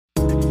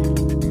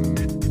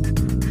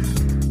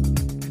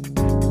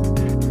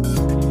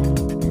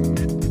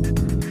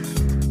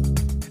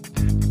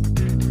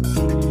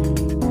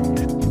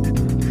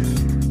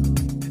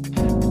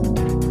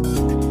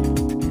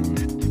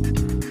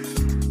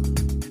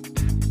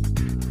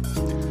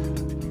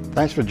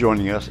Thanks for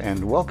joining us,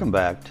 and welcome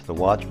back to the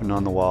Watchman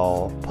on the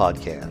Wall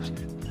podcast.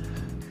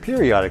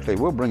 Periodically,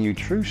 we'll bring you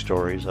true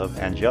stories of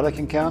angelic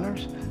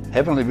encounters,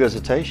 heavenly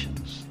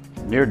visitations,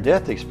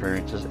 near-death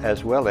experiences,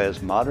 as well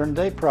as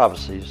modern-day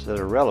prophecies that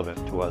are relevant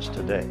to us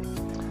today.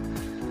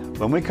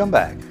 When we come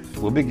back,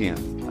 we'll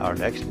begin our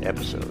next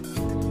episode.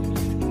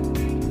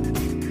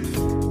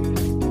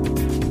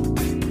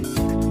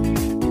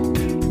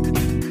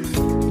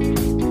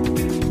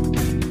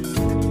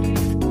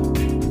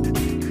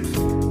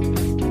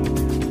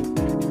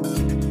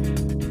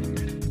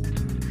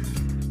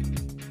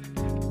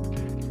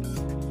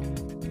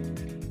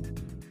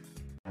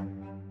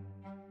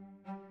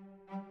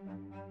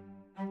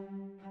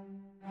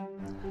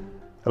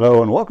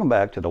 Hello and welcome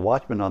back to the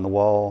Watchman on the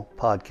Wall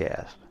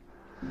podcast.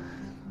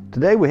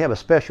 Today we have a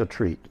special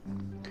treat.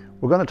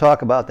 We're going to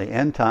talk about the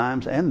end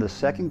times and the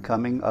second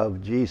coming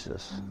of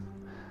Jesus.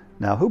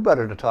 Now, who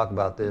better to talk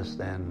about this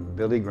than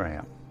Billy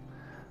Graham?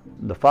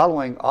 The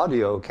following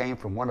audio came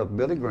from one of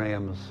Billy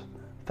Graham's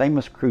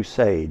famous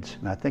crusades,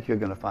 and I think you're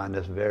going to find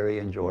this very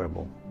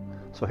enjoyable.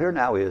 So here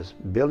now is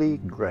Billy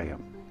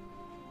Graham.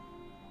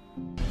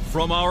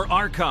 From our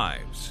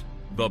archives,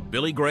 the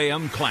Billy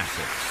Graham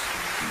Classics.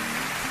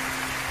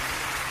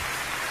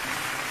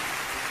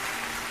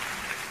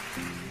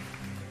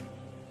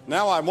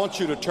 Now I want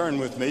you to turn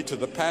with me to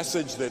the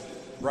passage that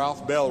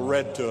Ralph Bell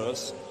read to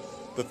us,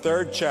 the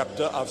 3rd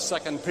chapter of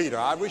 2 Peter.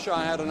 I wish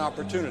I had an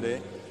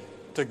opportunity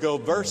to go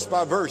verse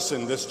by verse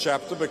in this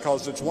chapter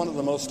because it's one of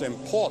the most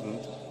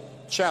important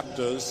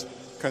chapters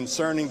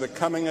concerning the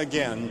coming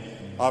again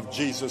of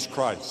Jesus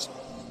Christ.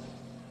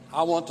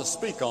 I want to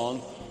speak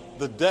on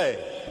the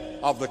day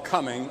of the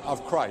coming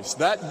of Christ.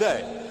 That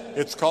day,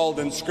 it's called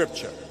in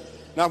Scripture.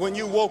 Now, when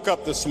you woke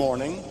up this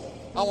morning,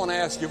 I want to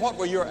ask you, what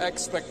were your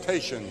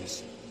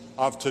expectations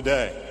of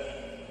today?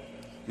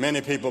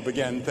 Many people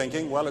began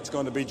thinking, well, it's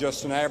going to be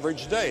just an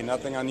average day.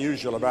 Nothing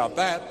unusual about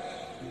that.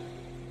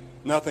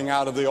 Nothing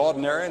out of the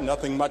ordinary,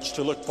 nothing much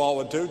to look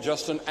forward to,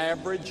 just an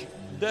average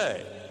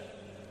day.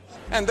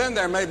 And then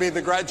there may be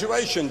the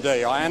graduation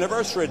day, or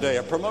anniversary day,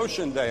 a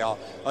promotion day, or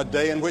a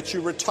day in which you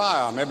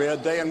retire, maybe a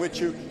day in which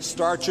you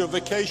start your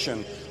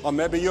vacation, or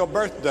maybe your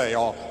birthday,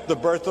 or the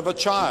birth of a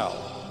child.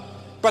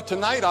 But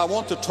tonight I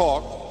want to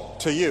talk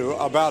to you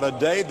about a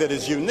day that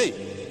is unique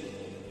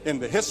in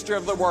the history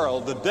of the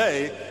world, the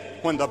day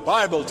when the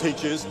Bible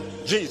teaches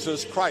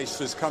Jesus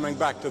Christ is coming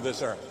back to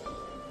this earth.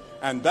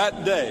 And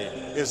that day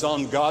is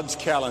on God's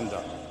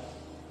calendar.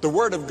 The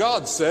Word of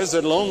God says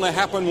it'll only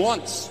happen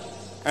once,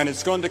 and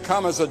it's going to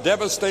come as a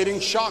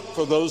devastating shock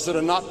for those that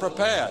are not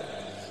prepared.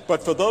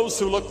 But for those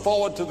who look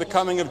forward to the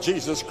coming of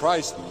Jesus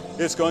Christ,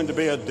 it's going to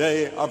be a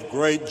day of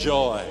great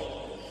joy.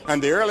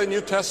 And the early New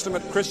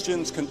Testament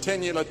Christians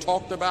continually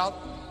talked about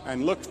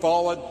and looked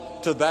forward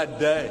to that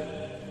day,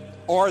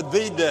 or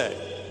the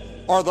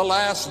day, or the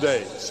last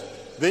days.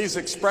 These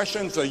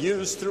expressions are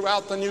used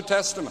throughout the New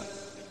Testament.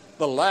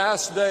 The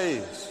last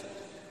days.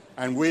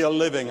 And we are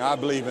living, I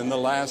believe, in the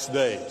last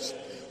days.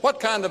 What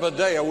kind of a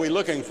day are we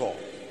looking for?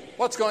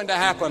 What's going to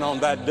happen on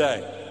that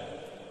day?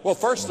 Well,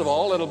 first of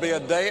all, it'll be a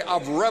day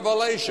of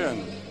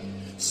revelation.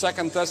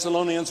 2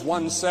 Thessalonians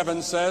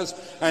 1:7 says,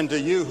 "And to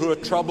you who are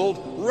troubled,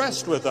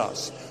 rest with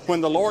us, when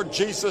the Lord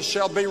Jesus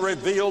shall be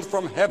revealed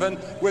from heaven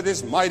with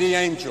his mighty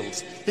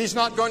angels." He's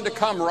not going to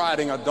come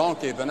riding a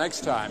donkey the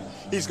next time.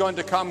 He's going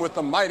to come with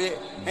the mighty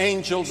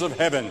angels of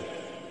heaven.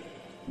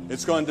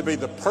 It's going to be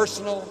the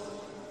personal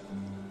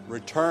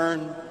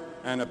return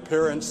and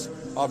appearance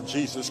of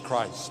Jesus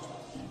Christ.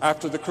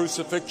 After the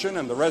crucifixion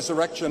and the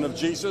resurrection of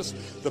Jesus,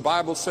 the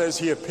Bible says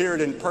he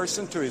appeared in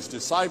person to his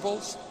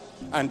disciples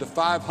and to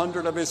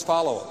 500 of his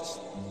followers.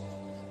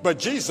 But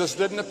Jesus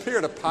didn't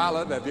appear to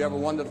Pilate. Have you ever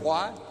wondered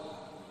why?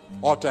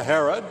 Or to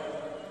Herod,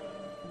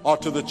 or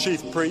to the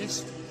chief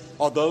priest,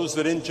 or those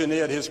that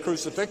engineered his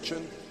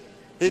crucifixion.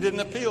 He didn't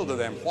appear to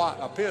them.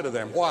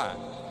 Why?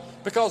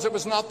 Because it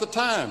was not the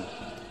time.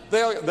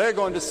 They're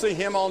going to see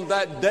him on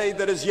that day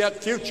that is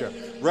yet future.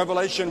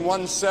 Revelation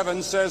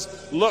 1:7 says,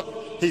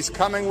 "Look, he's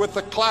coming with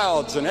the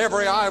clouds, and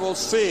every eye will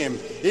see him,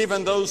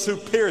 even those who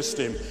pierced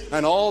him,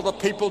 and all the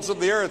peoples of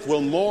the earth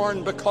will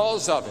mourn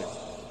because of him."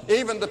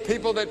 Even the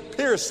people that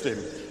pierced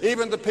him,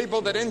 even the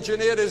people that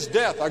engineered his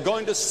death are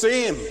going to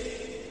see him,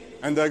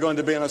 and they're going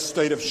to be in a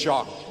state of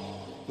shock.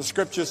 The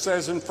Scripture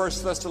says in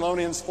 1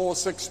 Thessalonians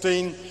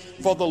 4:16,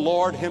 "For the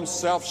Lord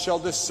himself shall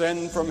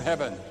descend from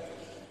heaven."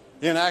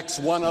 In Acts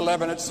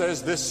 1:11 it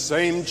says, "This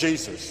same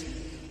Jesus,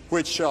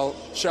 which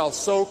shall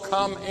so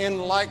come in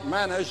like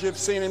manner as you've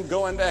seen him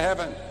go into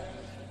heaven."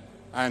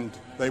 And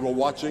they were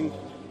watching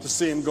to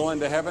see him go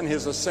into heaven,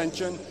 his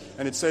ascension,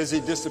 and it says he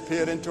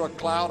disappeared into a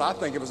cloud. I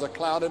think it was a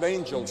cloud of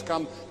angels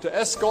come to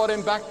escort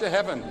him back to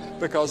heaven,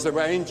 because there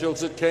were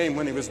angels that came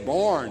when he was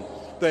born.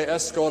 They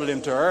escorted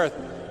him to earth,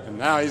 and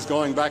now he's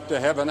going back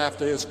to heaven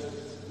after his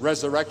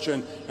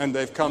resurrection, and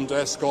they've come to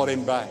escort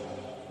him back.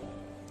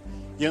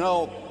 You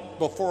know,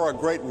 before a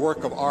great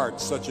work of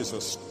art such as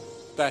a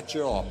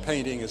statue or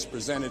painting is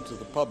presented to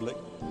the public,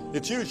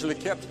 it's usually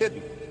kept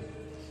hidden.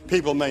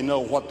 People may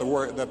know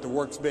that the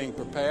work's being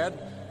prepared,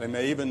 They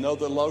may even know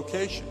the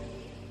location,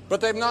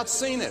 but they've not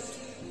seen it.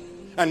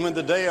 And when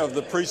the day of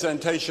the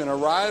presentation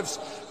arrives,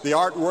 the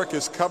artwork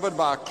is covered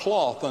by a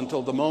cloth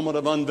until the moment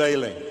of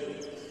unveiling.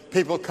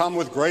 People come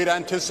with great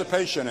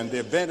anticipation, and the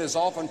event is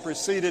often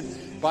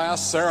preceded by a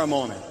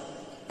ceremony.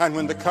 And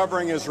when the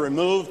covering is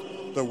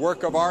removed, the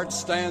work of art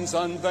stands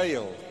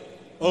unveiled,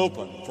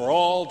 open for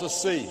all to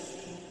see.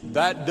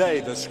 That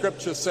day, the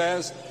Scripture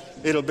says,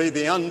 it'll be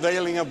the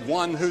unveiling of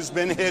one who's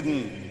been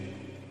hidden.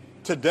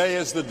 Today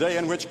is the day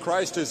in which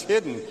Christ is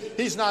hidden.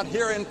 He's not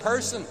here in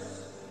person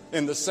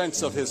in the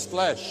sense of his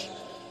flesh.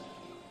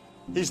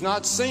 He's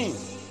not seen.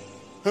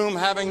 Whom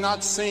having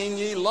not seen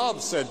ye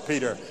love, said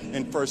Peter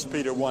in 1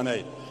 Peter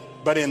 1:8.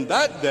 But in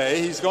that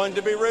day, he's going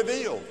to be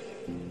revealed.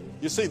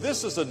 You see,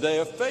 this is a day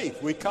of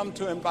faith. We come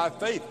to him by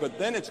faith, but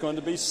then it's going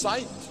to be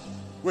sight.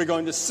 We're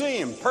going to see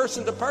him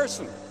person to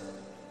person.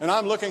 And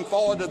I'm looking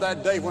forward to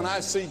that day when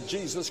I see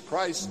Jesus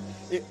Christ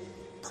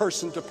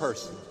person to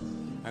person,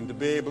 and to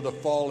be able to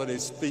fall at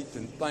his feet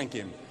and thank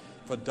him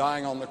for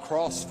dying on the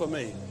cross for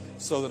me,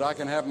 so that I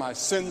can have my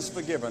sins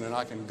forgiven and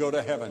I can go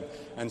to heaven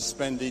and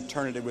spend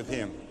eternity with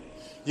him.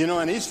 You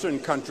know, in Eastern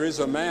countries,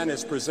 in many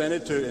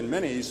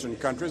Eastern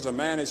countries, a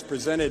man is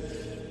presented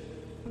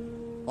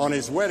on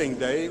his wedding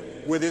day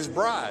with his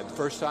bride.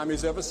 First time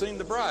he's ever seen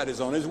the bride is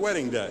on his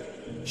wedding day.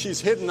 She's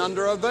hidden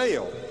under a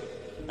veil.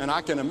 And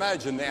I can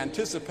imagine the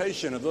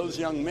anticipation of those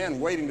young men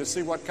waiting to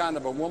see what kind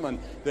of a woman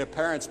their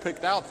parents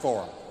picked out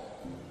for them,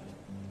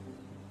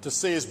 to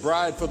see his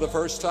bride for the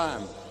first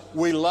time.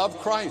 We love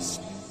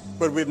Christ,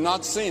 but we've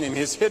not seen him.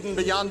 He's hidden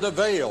beyond a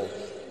veil.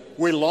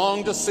 We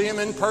long to see him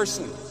in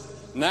person.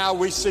 Now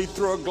we see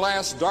through a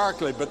glass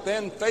darkly, but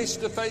then face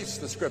to face,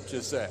 the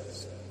Scripture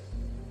says.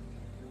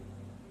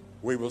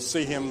 We will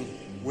see him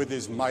with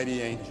his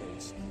mighty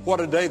angels. What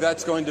a day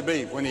that's going to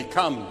be when he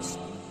comes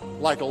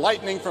like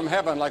lightning from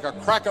heaven, like a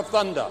crack of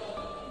thunder.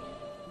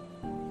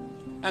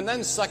 And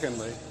then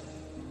secondly,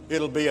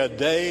 it'll be a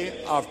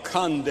day of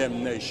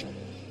condemnation.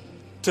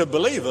 To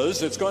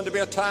believers, it's going to be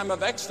a time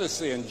of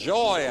ecstasy and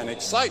joy and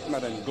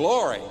excitement and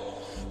glory.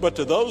 But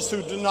to those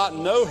who do not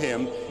know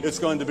him, it's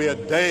going to be a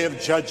day of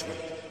judgment.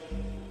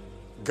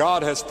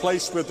 God has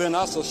placed within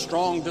us a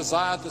strong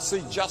desire to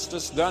see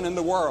justice done in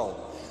the world.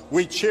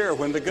 We cheer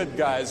when the good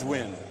guys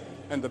win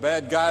and the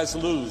bad guys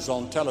lose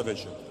on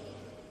television.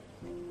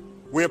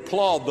 We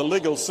applaud the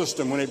legal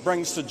system when it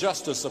brings to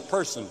justice a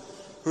person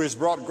who has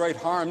brought great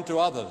harm to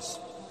others.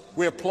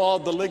 We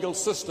applaud the legal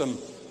system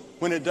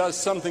when it does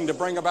something to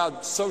bring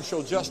about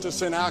social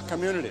justice in our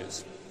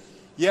communities.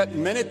 Yet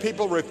many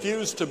people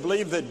refuse to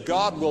believe that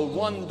God will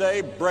one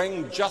day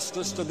bring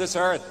justice to this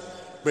earth,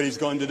 but he's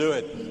going to do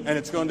it, and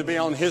it's going to be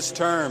on his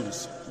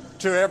terms.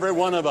 To every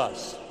one of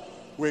us,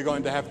 we're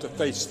going to have to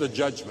face the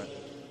judgment.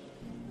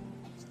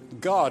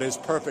 God is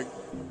perfect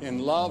in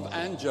love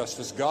and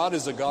justice. God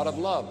is a God of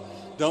love.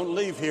 Don't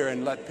leave here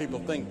and let people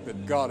think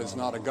that God is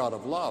not a God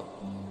of love.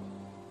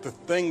 The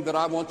thing that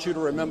I want you to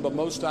remember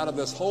most out of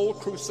this whole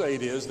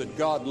crusade is that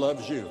God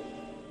loves you.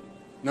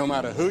 No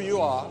matter who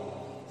you are,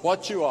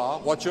 what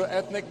your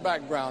ethnic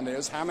background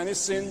is, how many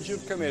sins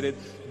you've committed,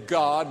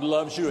 God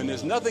loves you, and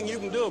there's nothing you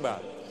can do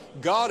about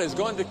it. God is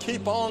going to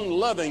keep on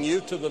loving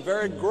you to the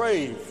very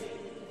grave.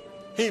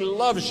 He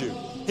loves you.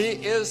 He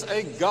is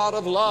a God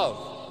of love,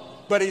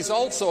 but he's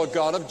also a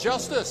God of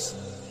justice,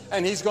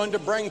 and he's going to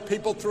bring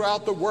people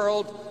throughout the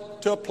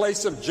world to a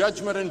place of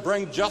judgment and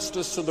bring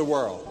justice to the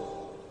world.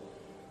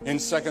 In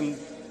 2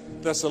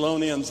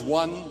 Thessalonians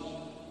 1,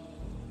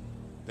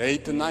 the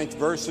 8th to 9th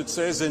verse, it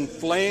says, in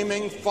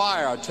flaming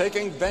fire,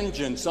 taking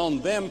vengeance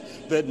on them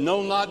that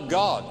know not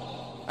God,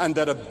 and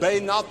that obey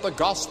not the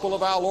gospel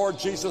of our Lord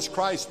Jesus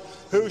Christ,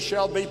 who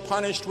shall be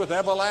punished with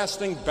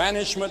everlasting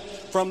banishment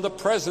from the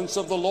presence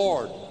of the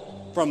Lord,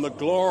 from the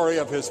glory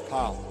of his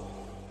power.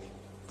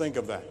 Think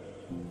of that.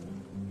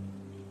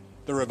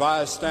 The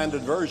Revised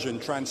Standard Version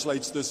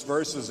translates this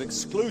verse as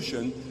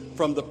exclusion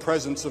from the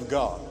presence of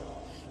God.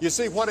 You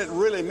see, what it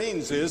really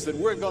means is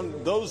that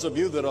those of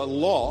you that are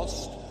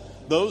lost,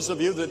 those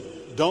of you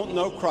that don't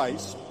know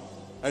Christ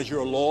as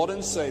your Lord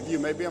and Savior, you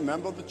may be a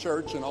member of the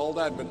church and all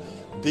that, but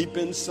deep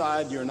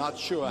inside you're not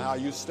sure how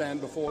you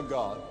stand before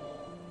God,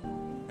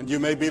 and you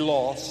may be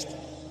lost.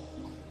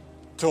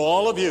 To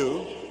all of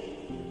you,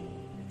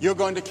 you're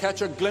going to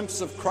catch a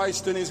glimpse of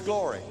Christ in his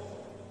glory.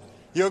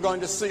 You're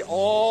going to see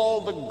all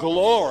the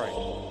glory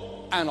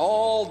and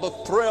all the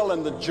thrill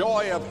and the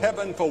joy of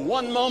heaven for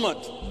one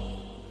moment,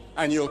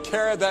 and you'll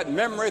carry that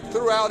memory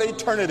throughout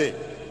eternity,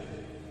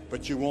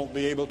 but you won't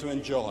be able to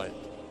enjoy it.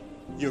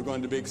 You're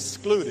going to be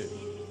excluded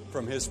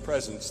from his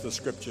presence, the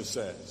Scripture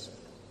says.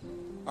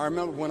 I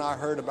remember when I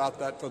heard about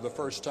that for the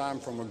first time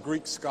from a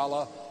Greek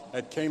scholar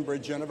at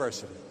Cambridge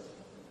University.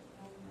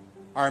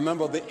 I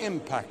remember the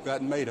impact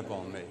that made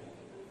upon me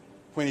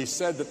when he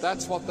said that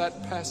that's what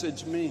that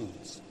passage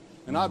means.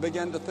 And I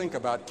began to think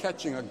about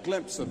catching a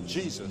glimpse of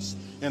Jesus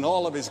in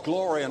all of his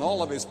glory and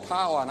all of his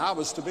power, and I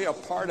was to be a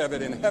part of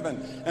it in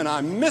heaven, and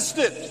I missed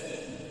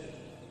it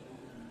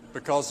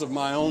because of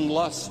my own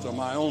lust or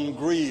my own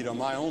greed or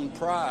my own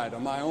pride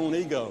or my own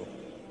ego.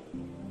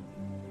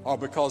 or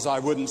because I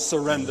wouldn't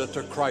surrender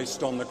to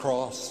Christ on the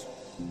cross.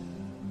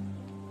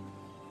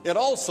 It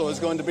also is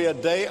going to be a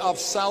day of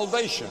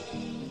salvation.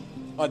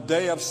 A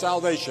day of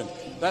salvation.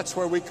 That's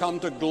where we come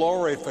to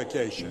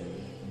glorification.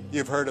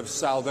 You've heard of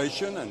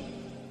salvation and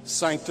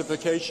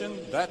sanctification.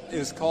 That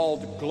is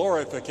called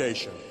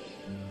glorification.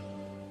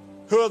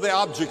 Who are the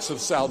objects of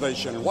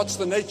salvation? What's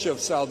the nature of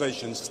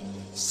salvation?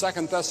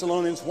 2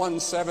 Thessalonians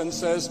 1:7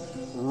 says,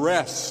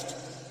 rest.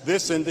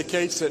 This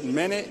indicates that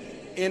many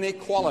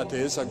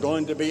inequalities are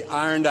going to be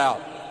ironed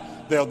out.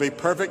 There'll be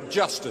perfect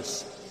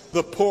justice.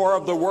 The poor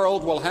of the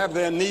world will have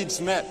their needs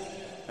met,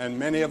 and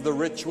many of the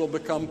rich will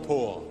become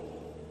poor.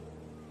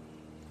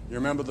 You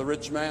remember the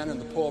rich man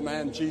and the poor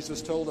man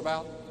Jesus told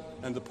about?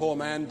 And the poor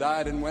man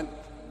died and went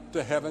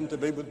to heaven to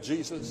be with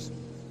Jesus.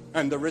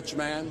 And the rich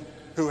man,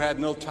 who had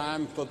no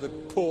time for the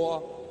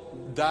poor,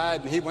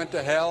 died and he went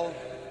to hell.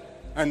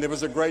 And there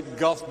was a great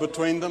gulf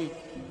between them.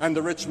 And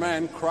the rich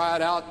man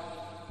cried out.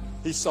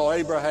 He saw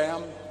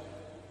Abraham.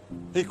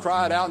 He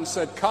cried out and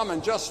said, come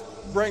and just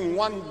bring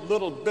one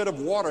little bit of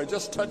water.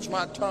 Just touch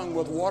my tongue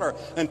with water.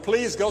 And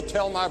please go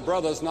tell my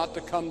brothers not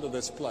to come to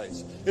this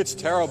place. It's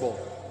terrible.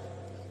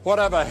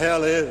 Whatever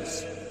hell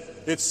is,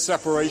 it's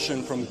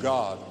separation from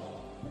God.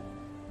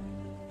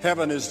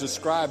 Heaven is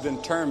described in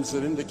terms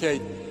that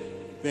indicate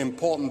the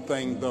important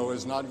thing, though,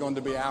 is not going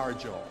to be our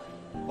joy.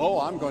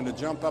 Oh, I'm going to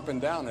jump up and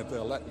down if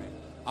they'll let me.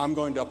 I'm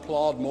going to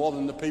applaud more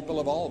than the people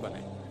of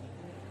Albany.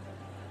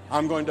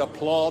 I'm going to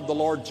applaud the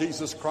Lord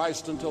Jesus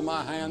Christ until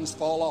my hands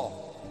fall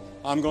off.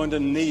 I'm going to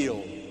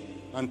kneel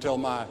until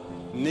my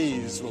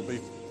knees will be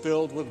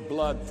filled with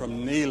blood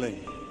from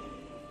kneeling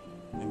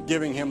and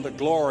giving him the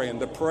glory and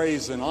the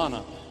praise and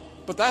honor.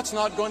 But that's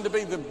not going to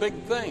be the big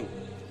thing.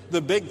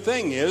 The big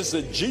thing is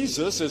that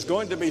Jesus is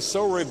going to be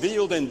so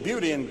revealed in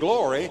beauty and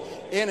glory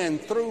in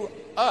and through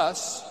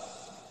us,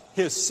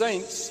 his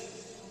saints,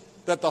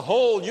 that the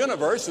whole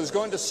universe is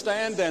going to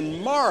stand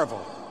and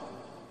marvel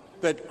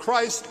that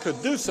Christ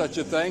could do such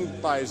a thing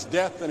by his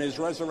death and his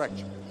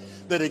resurrection.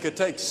 That he could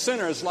take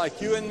sinners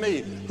like you and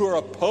me who are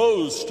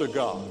opposed to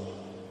God,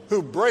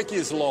 who break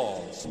his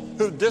laws,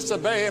 who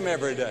disobey him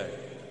every day.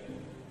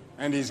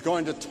 And he's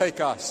going to take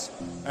us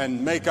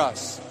and make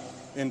us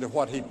into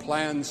what he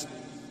plans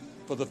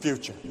for the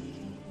future.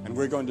 And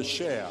we're going to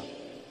share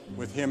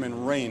with him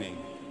in reigning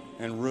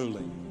and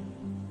ruling.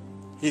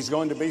 He's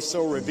going to be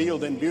so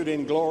revealed in beauty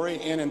and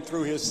glory in and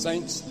through his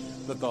saints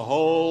that the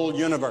whole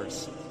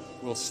universe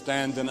will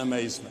stand in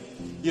amazement.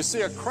 You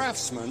see, a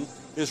craftsman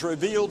is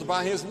revealed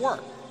by his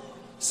work.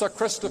 Sir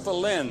Christopher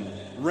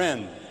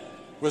Wren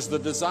was the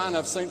designer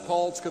of St.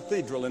 Paul's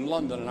Cathedral in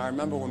London. And I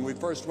remember when we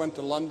first went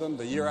to London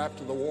the year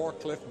after the war,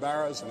 Cliff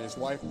Barrows and his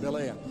wife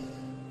Billy and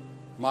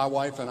my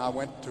wife and I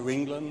went to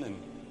England, and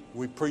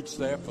we preached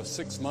there for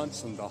 6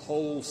 months, and the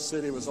whole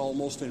city was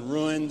almost in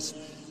ruins.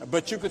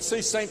 But you could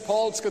see St.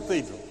 Paul's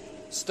Cathedral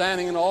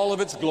standing in all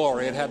of its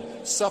glory. It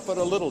had suffered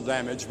a little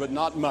damage, but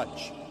not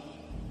much.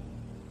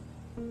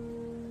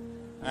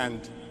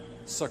 And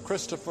Sir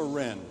Christopher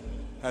Wren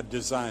had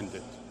designed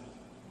it.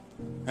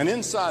 And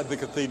inside the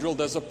cathedral,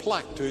 there's a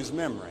plaque to his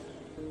memory.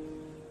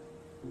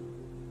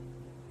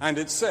 And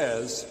it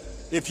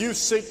says, if you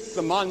seek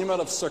the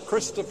monument of Sir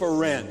Christopher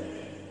Wren,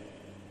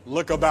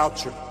 look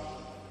about you.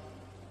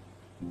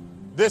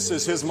 This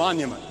is his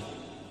monument.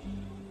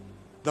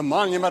 The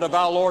monument of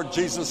our Lord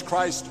Jesus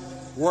Christ,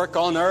 work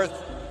on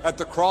earth at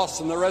the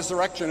cross and the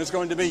resurrection, is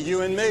going to be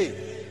you and me.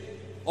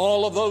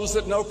 All of those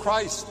that know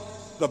Christ,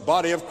 the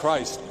body of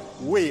Christ.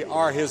 We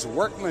are his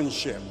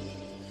workmanship.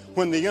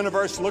 When the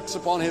universe looks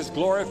upon his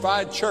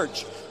glorified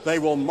church, they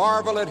will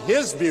marvel at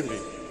his beauty.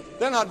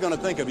 They're not going to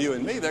think of you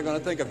and me. They're going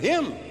to think of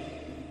him.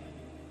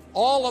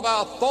 All of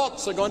our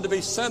thoughts are going to be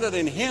centered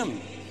in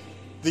him.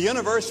 The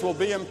universe will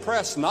be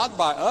impressed not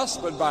by us,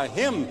 but by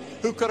him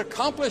who could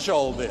accomplish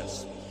all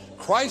this.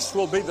 Christ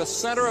will be the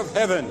center of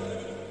heaven.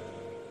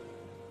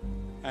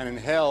 And in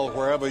hell,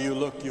 wherever you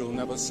look, you'll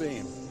never see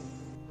him.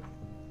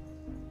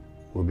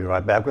 We'll be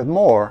right back with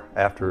more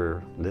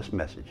after this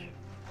message.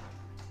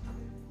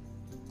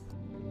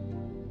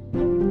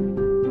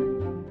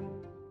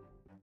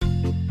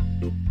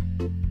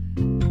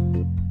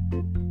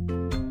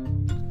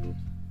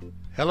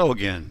 Hello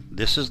again.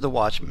 This is The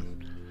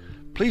Watchman.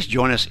 Please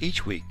join us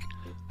each week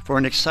for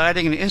an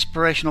exciting and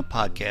inspirational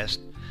podcast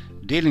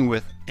dealing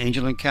with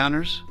angel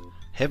encounters,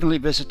 heavenly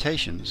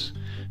visitations,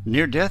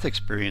 near-death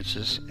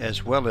experiences,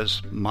 as well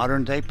as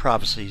modern-day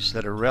prophecies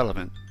that are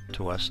relevant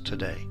to us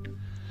today.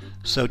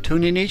 So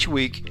tune in each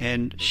week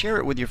and share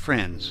it with your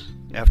friends.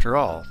 After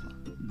all,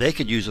 they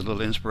could use a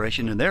little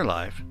inspiration in their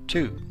life,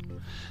 too.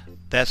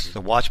 That's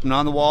the Watchman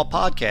on the Wall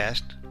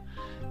podcast,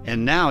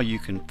 and now you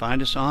can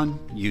find us on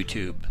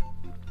YouTube.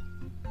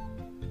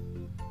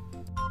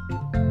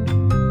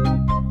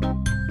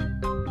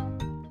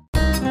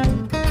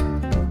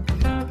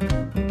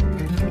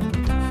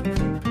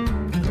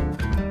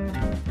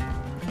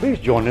 Please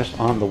join us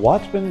on the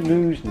Watchman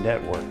News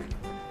Network.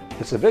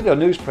 It's a video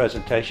news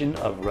presentation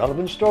of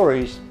relevant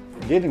stories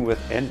dealing with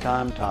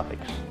end-time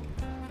topics.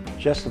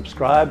 Just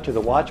subscribe to the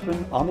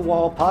Watchman on the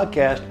Wall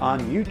podcast on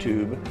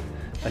YouTube,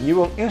 and you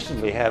will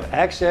instantly have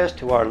access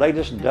to our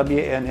latest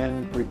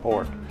WNN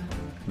report.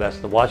 That's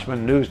the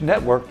Watchman News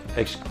Network,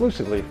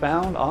 exclusively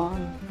found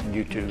on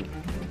YouTube.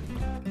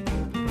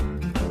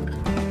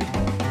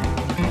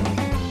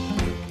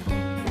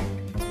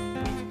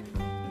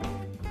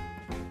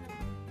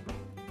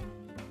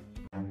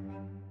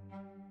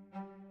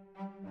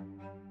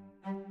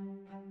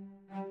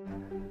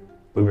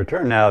 We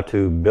return now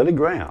to Billy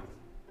Graham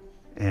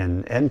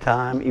in End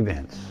Time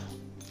Events.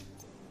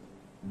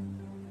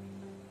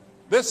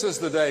 This is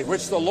the day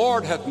which the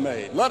Lord hath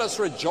made. Let us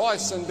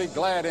rejoice and be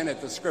glad in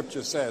it, the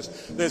Scripture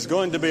says. There's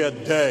going to be a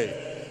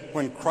day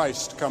when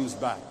Christ comes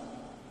back.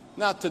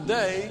 Now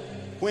today,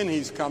 when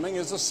he's coming,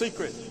 is a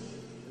secret.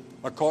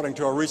 According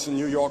to a recent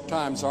New York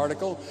Times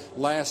article,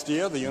 last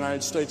year the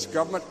United States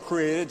government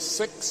created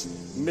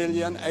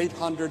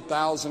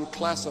 6,800,000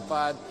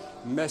 classified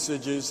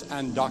messages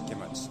and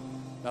documents.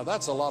 Now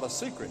that's a lot of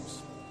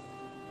secrets.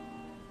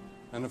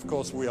 And of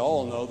course we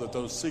all know that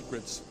those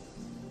secrets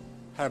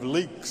have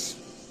leaks.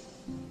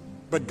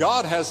 But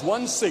God has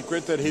one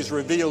secret that he's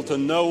revealed to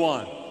no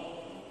one.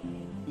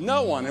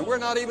 No one, and we're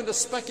not even to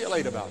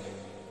speculate about it.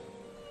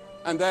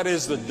 And that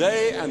is the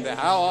day and the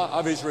hour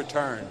of his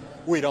return.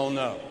 We don't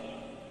know.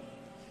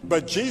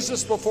 But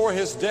Jesus, before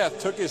his death,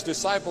 took his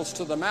disciples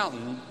to the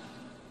mountain,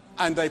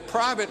 and they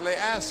privately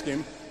asked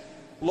him,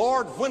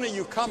 Lord, when are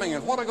you coming,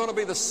 and what are going to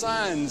be the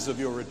signs of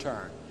your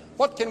return?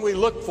 What can we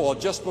look for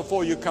just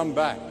before you come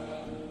back?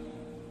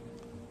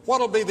 What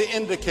will be the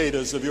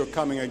indicators of your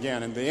coming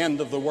again and the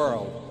end of the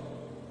world,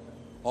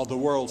 or the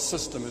world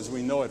system as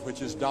we know it,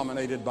 which is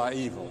dominated by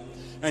evil?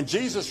 And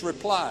Jesus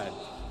replied,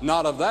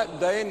 not of that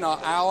day nor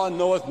hour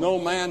knoweth no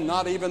man,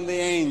 not even the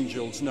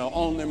angels know,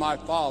 only my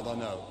Father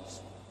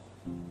knows.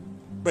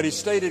 But he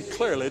stated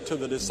clearly to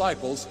the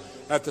disciples,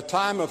 at the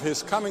time of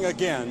his coming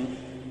again,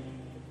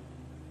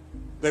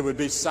 there would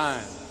be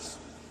signs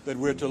that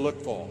we're to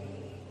look for.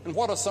 And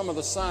what are some of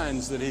the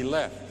signs that he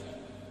left?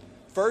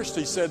 First,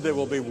 he said there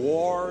will be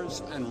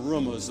wars and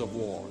rumors of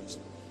wars.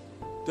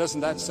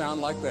 Doesn't that sound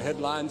like the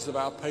headlines of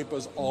our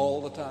papers all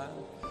the time?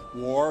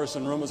 Wars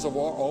and rumors of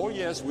war. Oh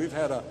yes, we've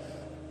had a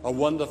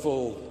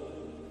wonderful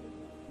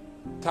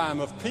time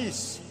of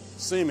peace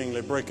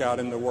seemingly break out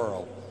in the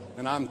world.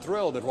 And I'm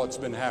thrilled at what's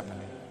been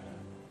happening.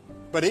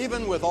 But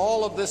even with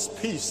all of this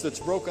peace that's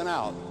broken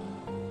out,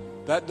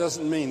 that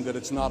doesn't mean that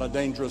it's not a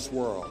dangerous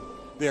world.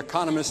 The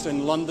Economist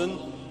in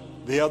London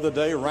the other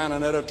day ran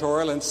an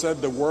editorial and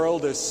said the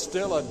world is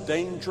still a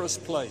dangerous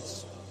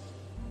place.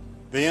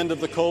 The end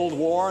of the Cold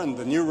War and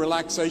the new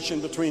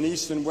relaxation between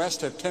East and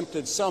West have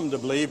tempted some to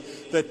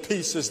believe that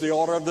peace is the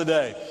order of the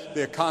day.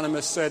 The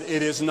Economist said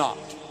it is not.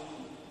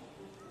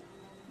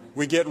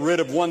 We get rid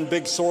of one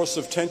big source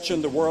of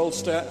tension, the world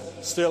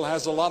still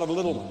has a lot of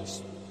little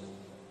ones.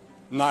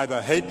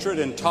 Neither hatred,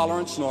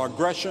 intolerance, nor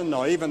aggression,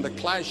 nor even the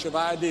clash of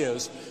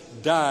ideas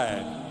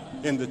died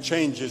in the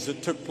changes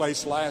that took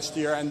place last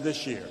year and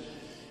this year.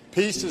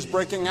 Peace is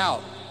breaking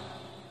out,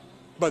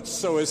 but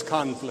so is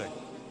conflict.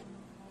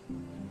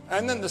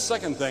 And then the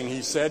second thing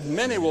he said,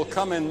 many will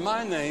come in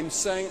my name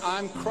saying,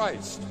 I'm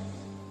Christ.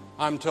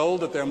 I'm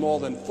told that there are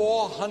more than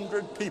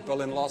 400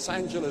 people in Los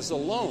Angeles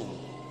alone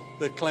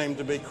that claim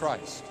to be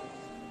Christ.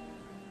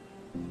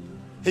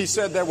 He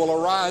said there will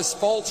arise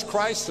false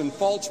Christs and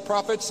false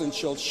prophets and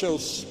shall show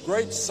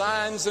great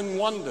signs and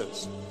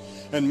wonders.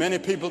 And many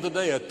people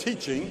today are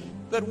teaching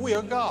that we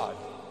are God.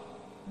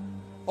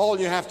 All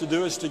you have to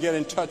do is to get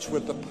in touch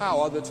with the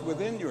power that's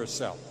within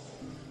yourself.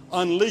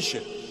 Unleash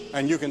it,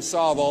 and you can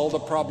solve all the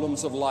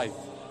problems of life.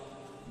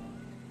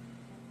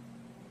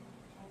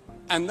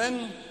 And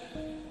then,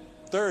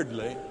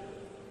 thirdly,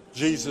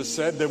 Jesus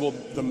said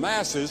the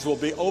masses will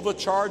be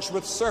overcharged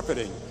with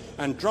surfeiting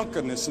and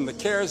drunkenness and the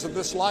cares of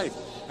this life.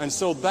 And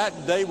so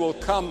that day will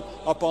come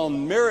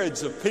upon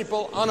myriads of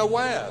people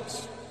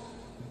unawares.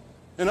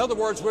 In other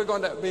words, we're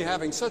going to be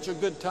having such a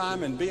good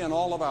time and be in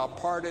all of our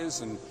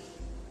parties and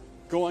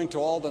going to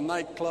all the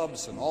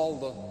nightclubs and all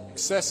the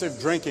excessive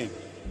drinking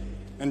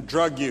and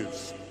drug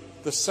use.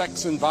 The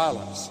sex and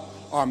violence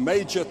are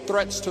major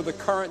threats to the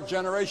current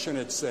generation,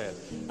 it said.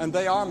 And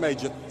they are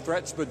major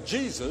threats, but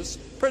Jesus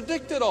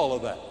predicted all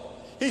of that.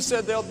 He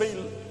said they'll be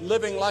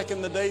living like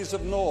in the days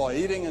of Noah,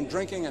 eating and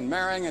drinking and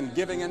marrying and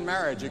giving in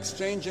marriage,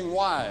 exchanging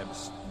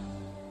wives.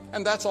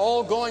 And that's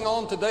all going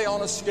on today on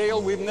a scale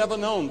we've never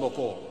known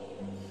before.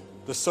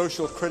 The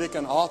social critic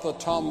and author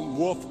Tom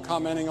Wolfe,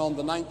 commenting on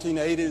the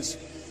 1980s,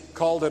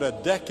 called it a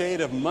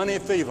decade of money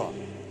fever,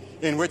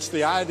 in which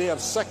the idea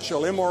of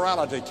sexual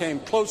immorality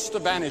came close to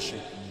vanishing.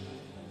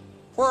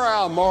 Where are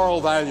our moral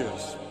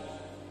values?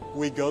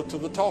 We go to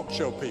the talk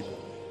show people,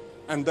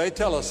 and they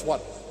tell us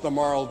what the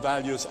moral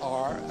values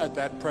are at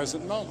that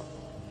present moment.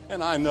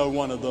 And I know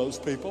one of those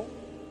people,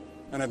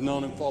 and have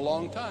known him for a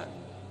long time.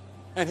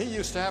 And he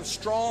used to have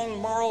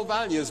strong moral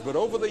values, but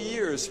over the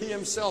years he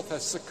himself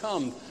has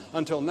succumbed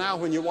until now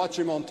when you watch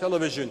him on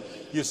television,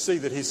 you see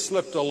that he's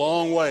slipped a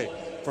long way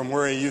from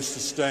where he used to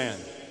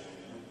stand.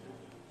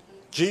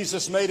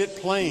 Jesus made it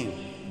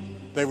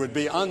plain There would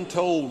be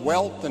untold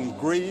wealth and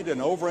greed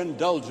and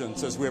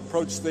overindulgence as we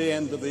approach the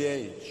end of the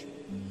age.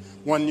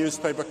 One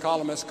newspaper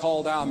columnist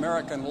called our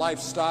American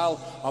lifestyle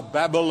a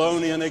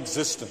Babylonian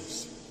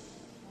existence.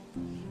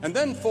 And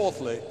then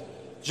fourthly,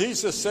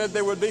 Jesus said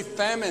there would be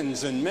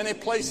famines in many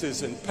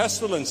places and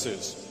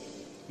pestilences,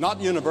 not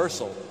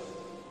universal,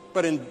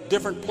 but in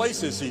different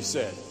places, he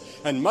said.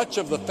 And much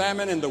of the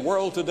famine in the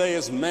world today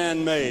is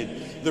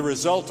man-made, the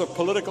result of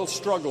political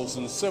struggles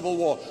and civil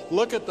war.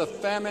 Look at the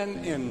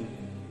famine in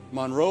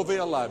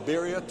Monrovia,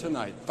 Liberia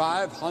tonight.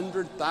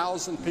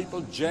 500,000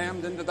 people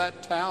jammed into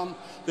that town.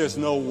 There's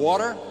no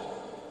water.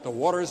 The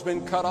water has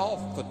been cut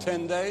off for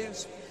 10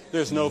 days.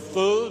 There's no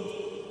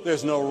food.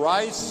 There's no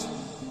rice.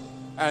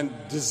 And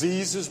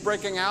disease is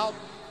breaking out.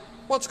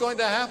 What's going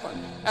to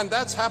happen? And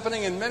that's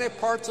happening in many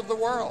parts of the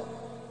world.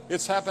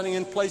 It's happening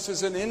in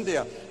places in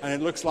India, and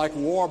it looks like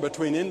war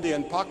between India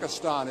and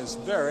Pakistan is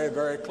very,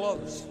 very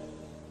close.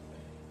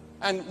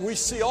 And we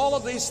see all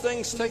of these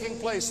things taking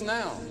place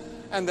now.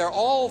 And they're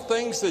all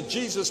things that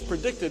Jesus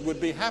predicted would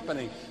be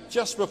happening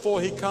just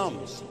before he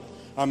comes.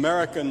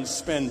 Americans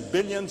spend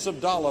billions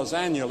of dollars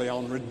annually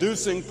on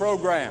reducing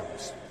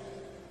programs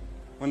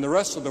when the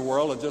rest of the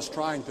world are just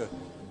trying to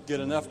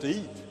get enough to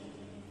eat.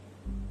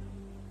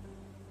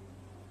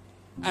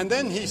 And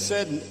then he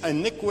said,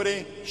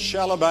 iniquity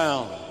shall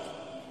abound.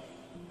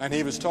 And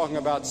he was talking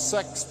about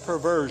sex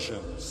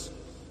perversions.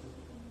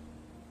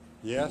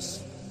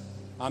 Yes,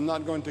 I'm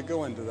not going to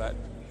go into that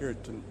here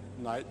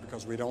tonight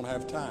because we don't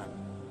have time.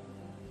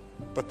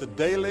 But the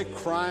daily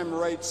crime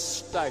rate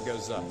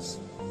staggers us.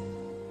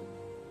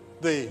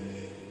 The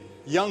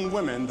young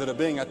women that are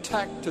being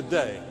attacked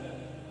today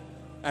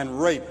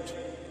and raped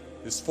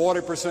is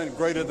 40%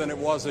 greater than it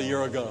was a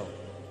year ago.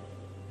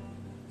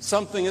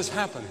 Something is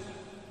happening.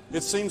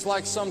 It seems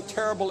like some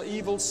terrible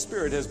evil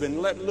spirit has been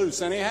let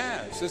loose, and he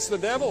has. It's the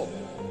devil.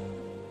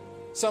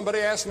 Somebody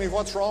asked me,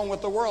 what's wrong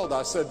with the world?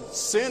 I said,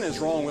 sin is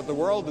wrong with the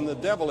world, and the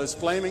devil is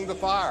flaming the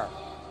fire.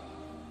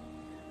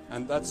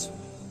 And that's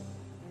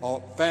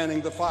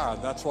fanning the fire.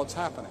 That's what's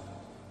happening.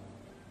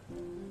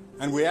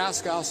 And we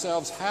ask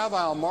ourselves, have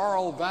our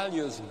moral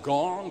values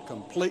gone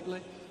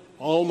completely?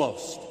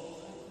 Almost.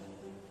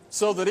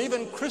 So that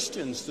even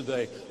Christians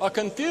today are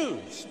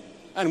confused.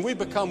 And we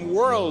become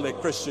worldly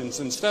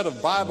Christians instead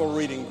of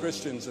Bible-reading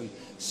Christians and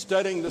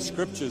studying the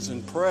Scriptures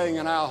and praying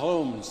in our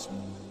homes.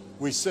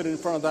 We sit in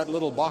front of that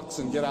little box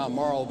and get our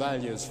moral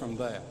values from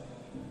there.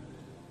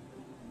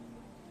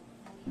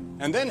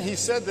 And then he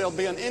said there'll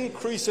be an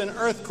increase in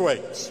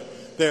earthquakes.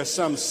 There's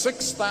some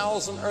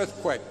 6,000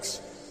 earthquakes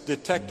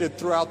detected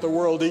throughout the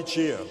world each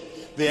year.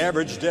 The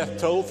average death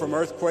toll from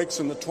earthquakes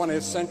in the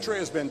 20th century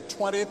has been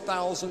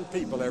 20,000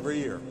 people every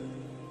year.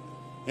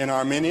 In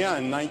Armenia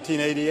in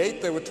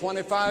 1988, there were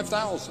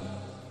 25,000.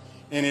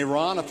 In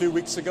Iran a few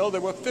weeks ago, there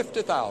were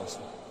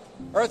 50,000.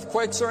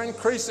 Earthquakes are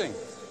increasing.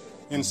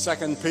 In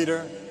 2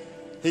 Peter,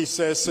 he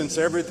says, since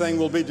everything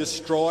will be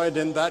destroyed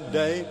in that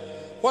day,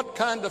 what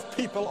kind of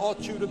people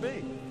ought you to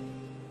be?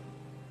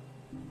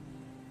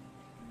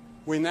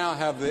 We now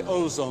have the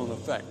ozone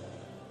effect.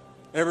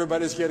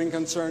 Everybody's getting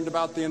concerned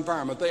about the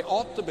environment. They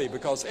ought to be,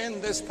 because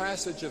in this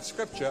passage of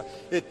Scripture,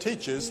 it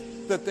teaches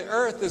that the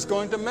earth is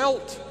going to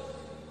melt.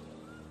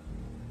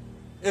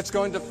 It's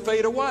going to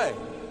fade away.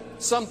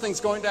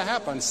 Something's going to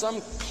happen. Some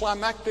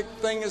climactic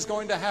thing is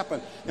going to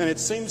happen. And it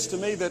seems to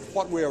me that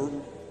what we're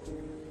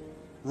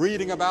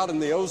reading about in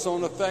the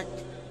ozone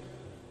effect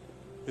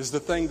is the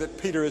thing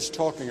that Peter is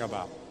talking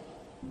about.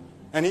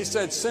 And he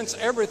said, since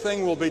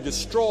everything will be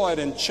destroyed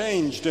and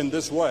changed in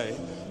this way,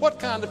 what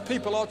kind of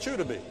people ought you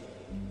to be?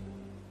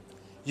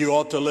 You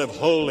ought to live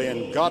holy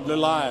and godly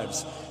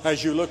lives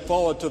as you look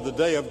forward to the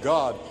day of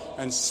God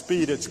and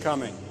speed its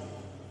coming.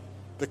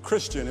 The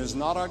Christian is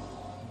not a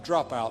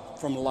dropout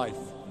from life.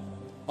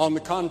 On the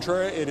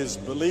contrary, it is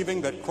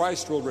believing that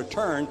Christ will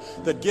return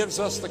that gives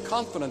us the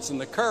confidence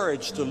and the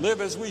courage to live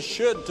as we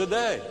should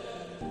today.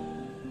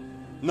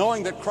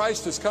 Knowing that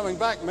Christ is coming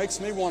back makes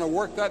me want to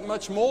work that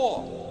much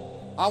more.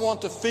 I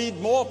want to feed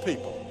more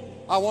people.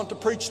 I want to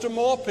preach to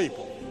more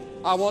people.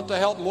 I want to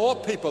help more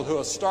people who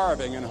are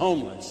starving and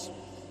homeless.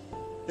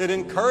 It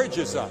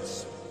encourages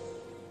us.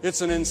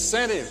 It's an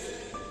incentive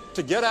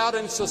to get out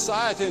in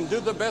society and do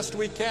the best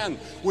we can.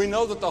 We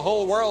know that the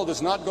whole world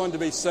is not going to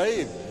be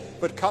saved,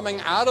 but coming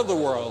out of the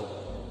world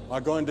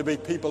are going to be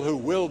people who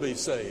will be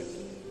saved.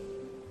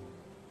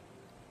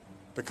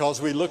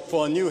 Because we look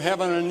for a new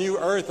heaven and a new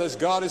earth as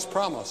God has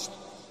promised,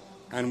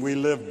 and we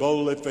live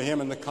boldly for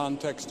Him in the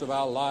context of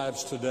our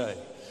lives today.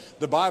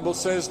 The Bible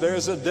says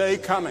there's a day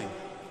coming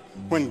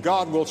when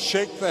God will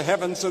shake the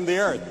heavens and the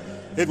earth.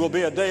 It will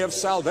be a day of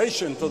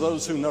salvation for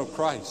those who know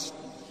Christ.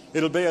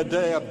 It'll be a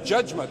day of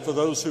judgment for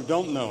those who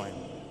don't know Him.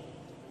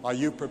 Are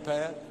you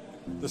prepared?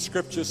 The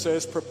Scripture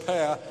says,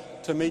 prepare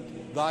to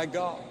meet thy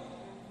God.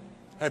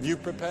 Have you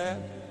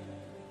prepared?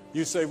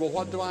 You say, well,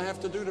 what do I have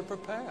to do to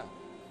prepare?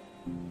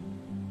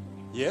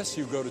 Yes,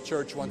 you go to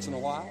church once in a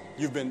while.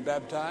 You've been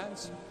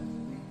baptized.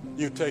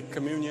 You take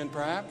communion,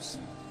 perhaps.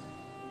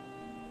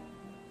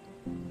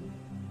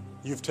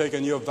 You've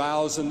taken your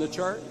vows in the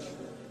church.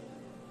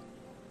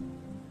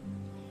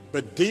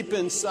 But deep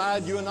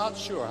inside, you're not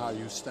sure how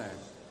you stand.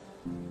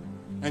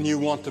 And you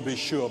want to be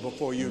sure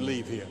before you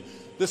leave here.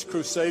 This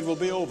crusade will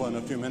be over in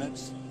a few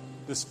minutes.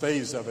 This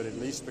phase of it, at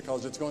least,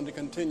 because it's going to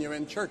continue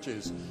in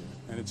churches.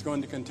 And it's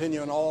going to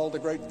continue in all the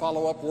great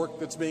follow-up work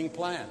that's being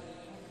planned.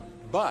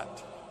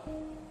 But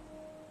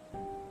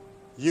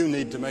you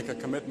need to make a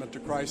commitment to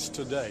Christ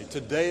today.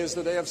 Today is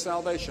the day of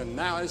salvation.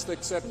 Now is the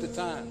accepted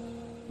time.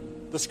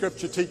 The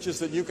Scripture teaches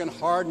that you can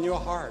harden your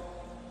heart.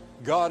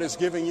 God is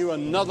giving you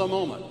another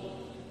moment,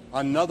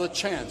 another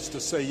chance to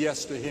say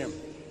yes to Him.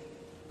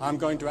 I'm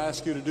going to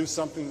ask you to do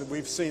something that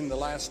we've seen the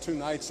last 2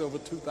 nights over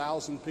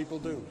 2,000 people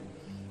do.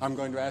 I'm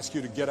going to ask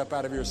you to get up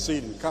out of your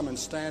seat and come and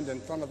stand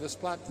in front of this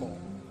platform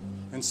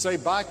and say,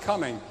 by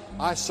coming,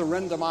 I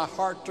surrender my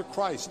heart to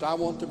Christ. I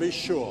want to be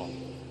sure.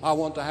 I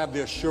want to have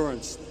the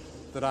assurance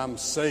that I'm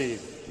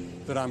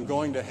saved, that I'm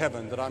going to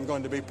heaven, that I'm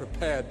going to be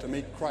prepared to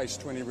meet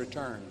Christ when He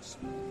returns.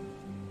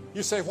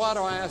 You say, why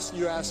do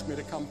you ask me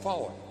to come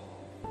forward?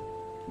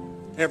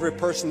 Every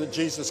person that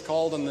Jesus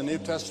called in the New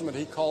Testament,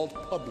 He called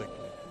publicly.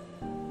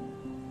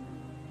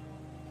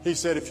 He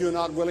said, if you're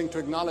not willing to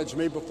acknowledge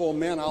me before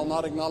men, I'll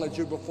not acknowledge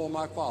you before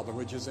my Father,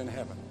 which is in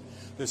heaven.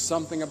 There's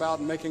something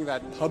about making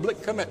that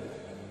public commitment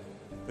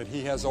that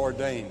He has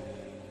ordained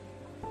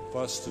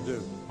for us to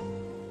do.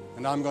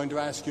 And I'm going to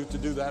ask you to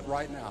do that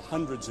right now,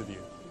 hundreds of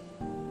you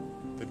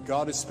that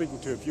God is speaking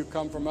to. If you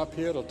come from up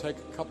here, it'll take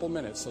a couple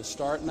minutes, so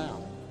start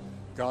now.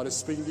 God is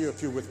speaking to you.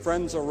 If you're with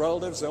friends or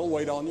relatives, they'll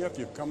wait on you. If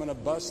you've come in a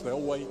bus, they'll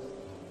wait.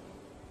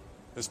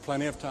 There's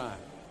plenty of time.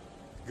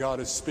 God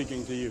is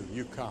speaking to you.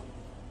 You come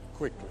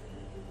quickly.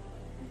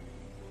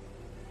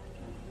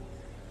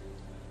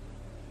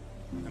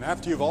 And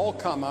after you've all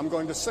come, I'm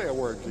going to say a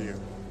word to you.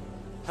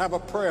 Have a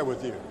prayer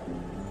with you.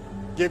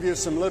 Give you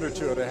some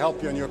literature to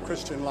help you in your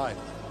Christian life.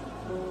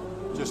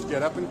 Just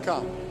get up and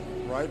come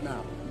right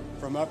now,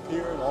 from up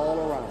here and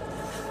all around.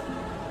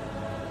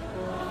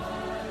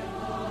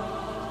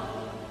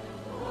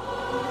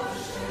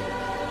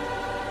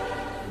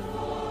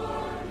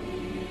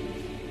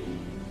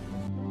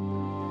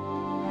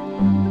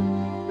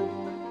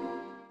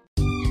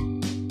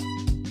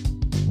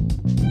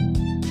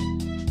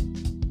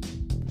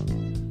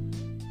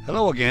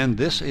 Hello again,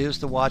 this is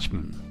The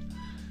Watchman.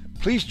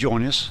 Please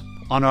join us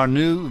on our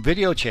new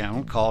video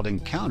channel called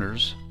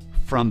Encounters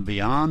from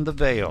Beyond the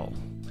Veil.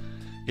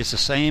 It's the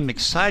same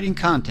exciting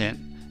content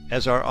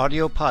as our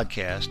audio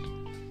podcast,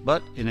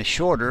 but in a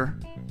shorter,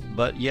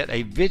 but yet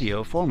a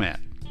video format.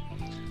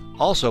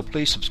 Also,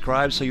 please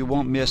subscribe so you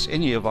won't miss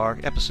any of our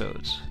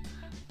episodes.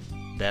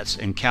 That's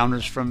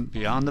Encounters from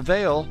Beyond the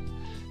Veil,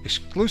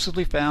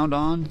 exclusively found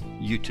on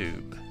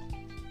YouTube.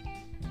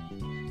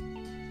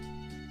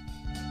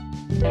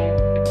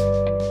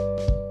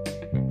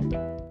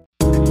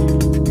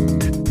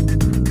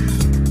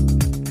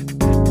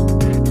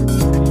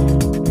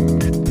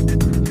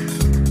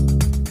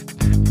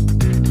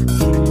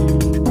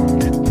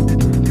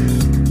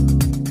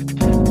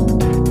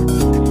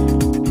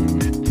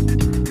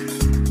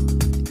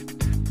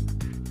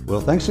 Well,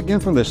 thanks again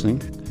for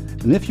listening,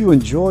 and if you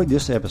enjoyed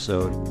this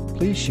episode,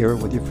 please share it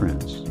with your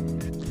friends.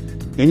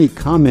 Any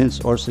comments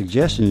or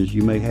suggestions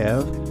you may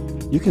have,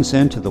 you can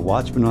send to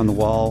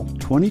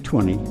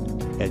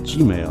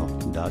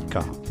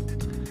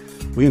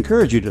thewatchmanonthewall2020@gmail.com. We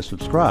encourage you to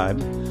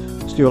subscribe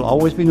so you'll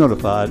always be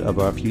notified of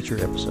our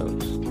future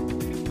episodes.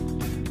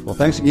 Well,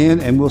 thanks again,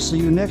 and we'll see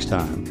you next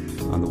time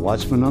on the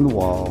Watchman on the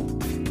Wall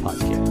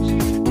podcast.